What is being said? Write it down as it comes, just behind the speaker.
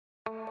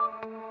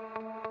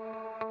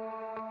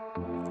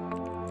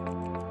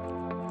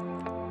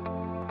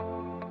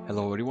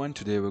Hello everyone,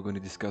 today we're going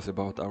to discuss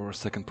about our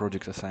second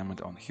project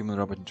assignment on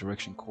human-robot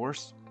interaction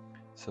course.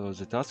 So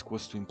the task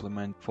was to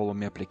implement follow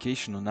me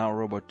application on our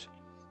robot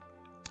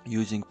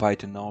using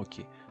Python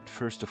NaoQi.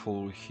 First of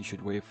all, he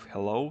should wave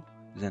hello,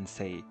 then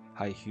say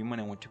hi human,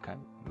 I want to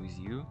come with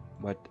you,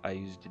 but I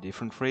used a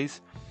different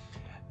phrase.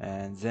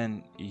 And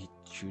then it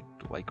should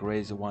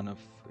raise one of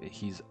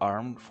his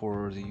arm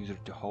for the user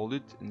to hold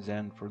it, and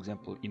then, for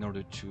example, in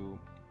order to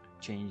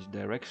change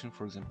direction,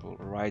 for example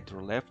right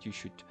or left, you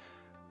should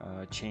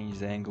change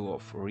the angle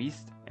of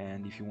wrist,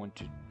 and if you want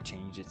to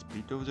change the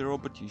speed of the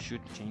robot, you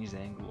should change the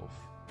angle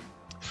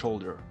of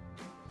shoulder.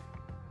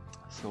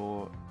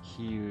 So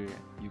here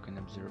you can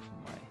observe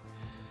my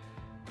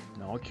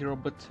NaoQi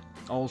robot.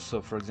 Also,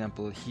 for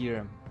example,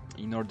 here,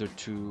 in order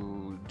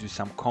to do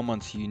some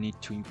commands, you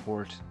need to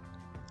import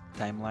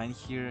timeline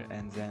here,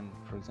 and then,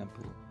 for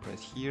example,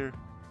 press here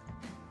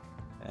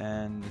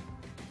and,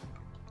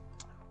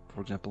 for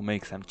example,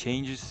 make some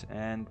changes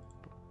and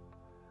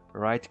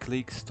right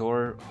click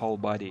store whole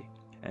body.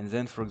 And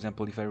then, for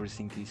example, if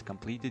everything is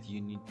completed, you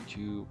need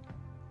to,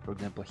 for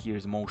example,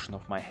 here's motion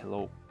of my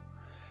hello,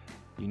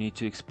 you need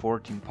to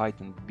export in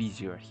Python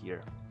Bezier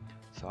here.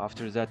 So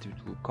after that it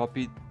will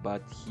copy it,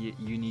 but here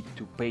you need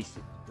to paste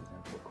it, for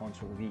example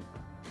Ctrl V.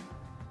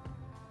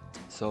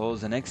 So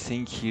the next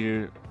thing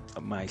here,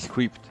 my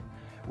script,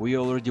 we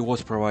already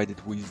was provided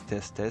with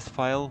test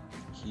file.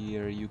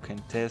 Here you can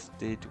test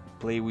it,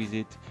 play with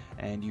it,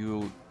 and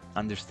you'll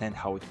understand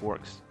how it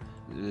works.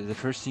 The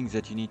first thing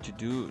that you need to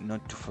do,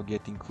 not to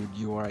forget, include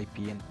your IP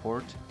and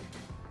port.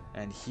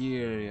 And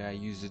here I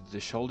used the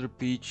shoulder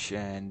pitch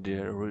and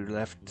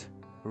left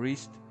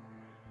wrist.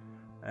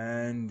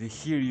 And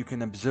here you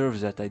can observe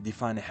that I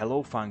define a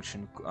hello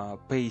function,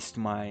 paste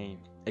my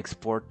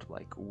export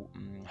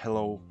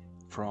hello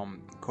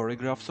from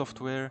choreograph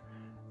software,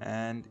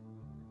 and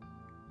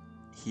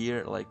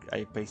here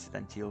I paste it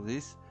until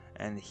this,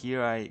 and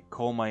here I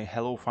call my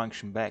hello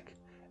function back,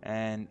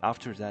 and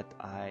after that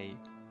I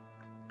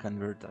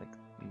convert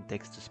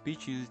text to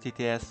speech using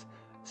TTS.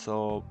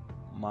 So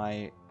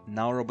my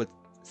now robot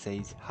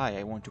says hi,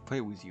 I want to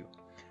play with you.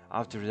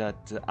 After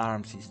that the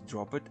arms is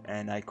dropped,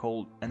 and I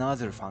call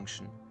another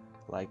function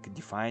like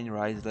define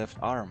right left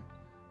arm.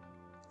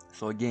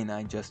 So again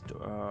I just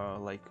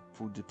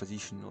put the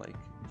position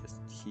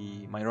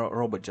my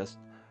robot just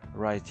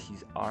right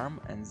his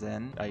arm, and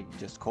then I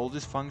just call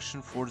this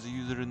function for the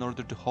user in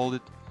order to hold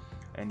it.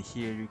 And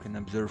here you can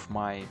observe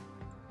my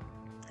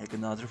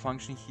another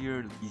function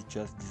here is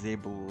just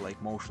disable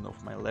motion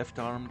of my left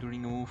arm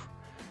during a move.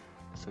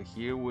 So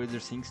here where the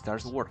thing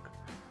starts to work,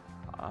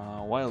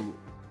 while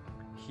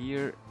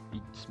here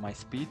it's my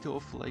speed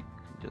of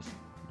just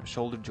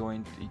shoulder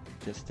joint, it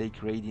just take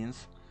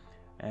radians,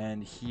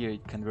 and here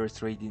it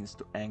converts radians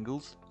to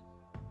angles.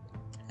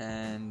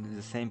 And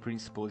the same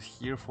principle is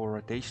here for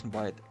rotation,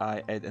 but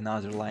I add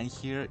another line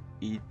here,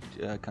 it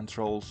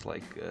controls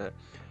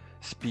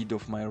speed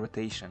of my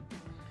rotation.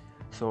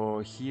 So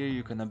here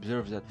you can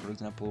observe that, for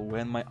example,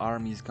 when my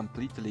arm is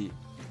completely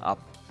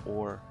up,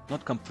 or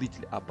not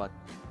completely up but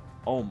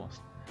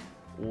almost,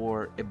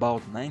 or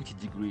about 90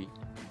 degree,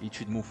 it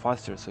should move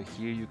faster. So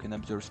here you can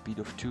observe speed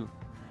of 2.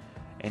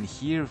 And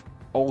here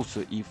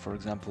also, if for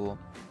example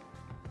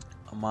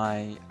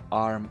my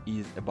arm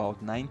is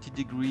about 90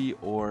 degree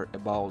or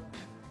about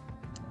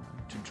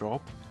to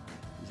drop,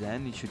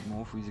 then it should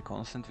move with a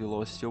constant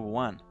velocity of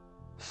 1.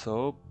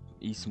 So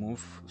it's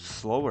move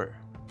slower,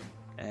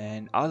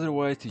 and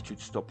otherwise it should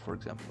stop, for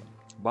example.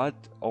 But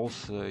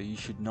also you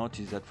should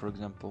notice that, for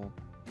example,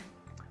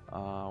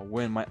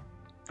 when my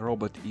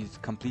robot is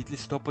completely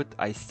stopped,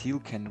 I still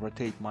can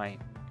rotate my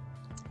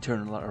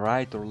turn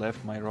right or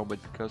left my robot,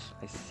 because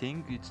I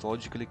think it's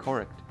logically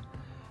correct.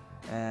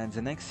 And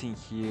the next thing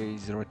here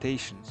is the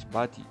rotations,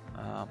 but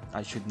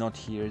I should note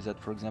here that,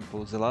 for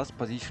example, the last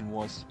position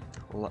was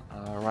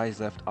right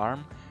left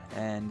arm,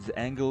 and the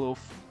angle of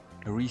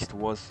wrist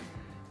was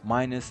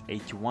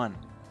 -81.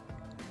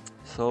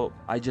 So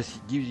I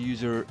just give the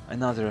user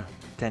another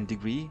 10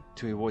 degree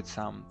to avoid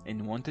some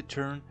unwanted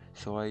turn,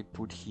 so I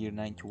put here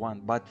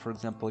 91. But for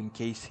example, in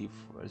case if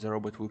the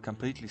robot will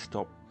completely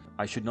stop,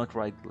 I should not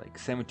write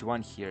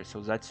 71 here, so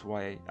that's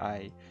why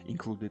I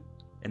included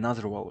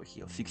another value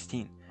here,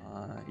 16.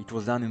 It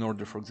was done in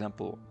order, for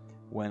example,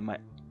 when my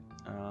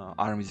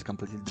arm is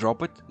completely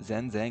dropped,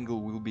 then the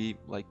angle will be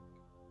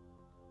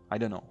I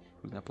don't know,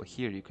 for example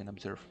here you can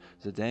observe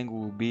that the angle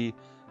will be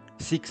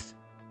 6,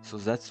 so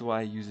that's why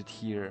I use it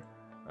here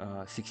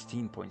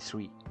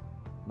 16.3,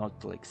 not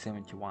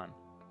 71.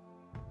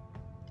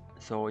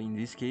 So in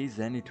this case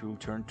then it will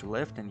turn to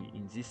left, and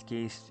in this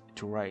case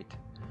to right.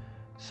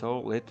 So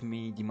let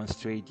me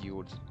demonstrate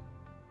you.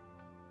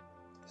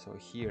 So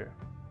here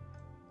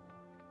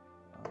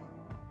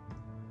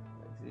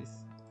like this.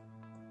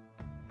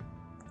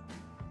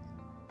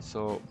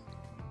 So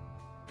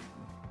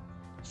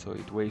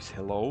it waves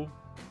hello,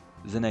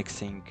 the next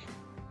thing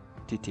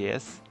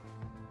TTS,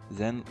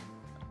 then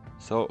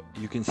so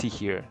you can see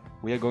here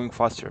we are going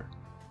faster,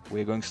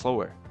 we are going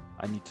slower,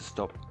 I need to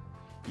stop.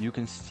 You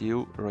can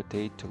still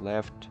rotate to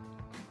left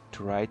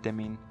to right, I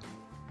mean,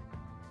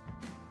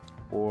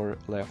 or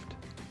left.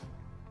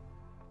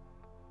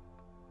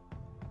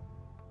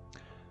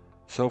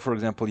 So for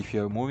example, if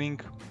you are moving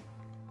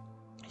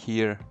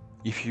here,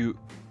 if your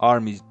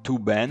arm is too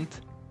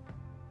bent,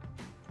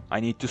 I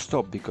need to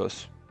stop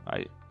because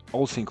I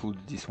also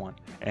included this one.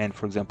 And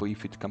for example,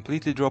 if it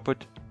completely drop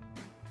it,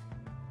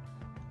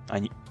 I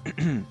need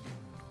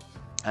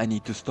I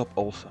need to stop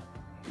also.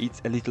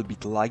 It's a little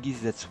bit laggy,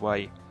 that's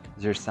why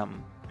there's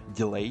some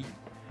delay.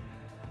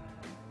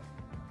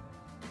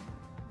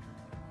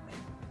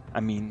 I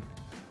mean,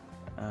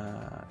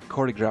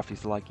 choreograph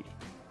is laggy.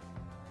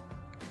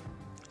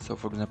 So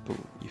for example,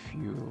 if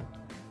you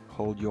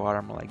hold your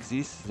arm like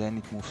this, then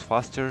it moves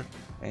faster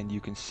and you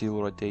can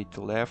still rotate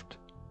to left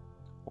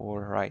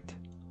or right.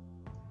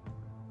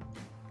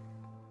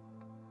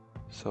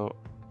 So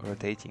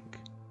rotating.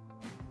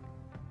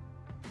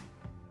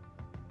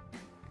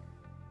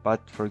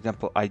 But for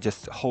example, I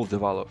just hold the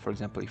value. For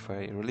example, if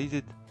I release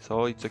it,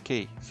 so it's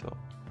okay. So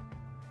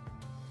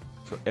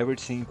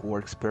everything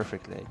works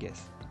perfectly, I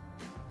guess.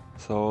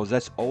 So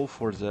that's all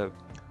for the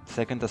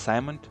second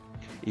assignment.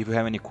 If you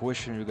have any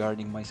question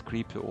regarding my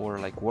script or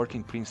like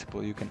working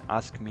principle, you can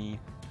ask me.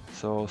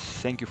 So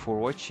thank you for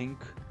watching.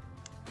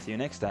 See you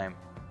next time.